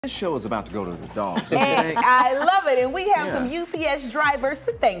This show is about to go to the dogs. And I love it, and we have some UPS drivers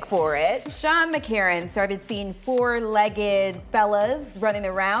to thank for it. Sean McCarron started seeing four-legged fellas running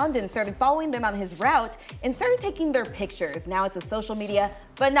around and started following them on his route and started taking their pictures. Now it's a social media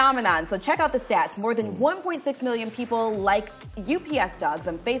phenomenon. So check out the stats. More than 1.6 million people like UPS dogs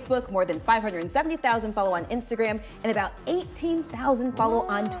on Facebook, more than 570,000 follow on Instagram, and about 18,000 follow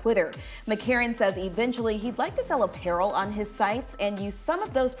on Twitter. McCarron says eventually he'd like to sell apparel on his sites and use some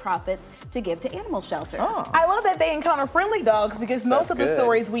of those profits to give to animal shelters. I love that they encounter friendly dogs because most of the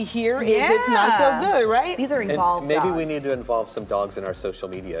stories we hear is it's not so good, right? These are evolved maybe dogs. we need to involve some dogs in our social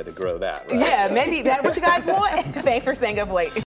media to grow that, right? Yeah, maybe that's what you guys want. Thanks for staying up late.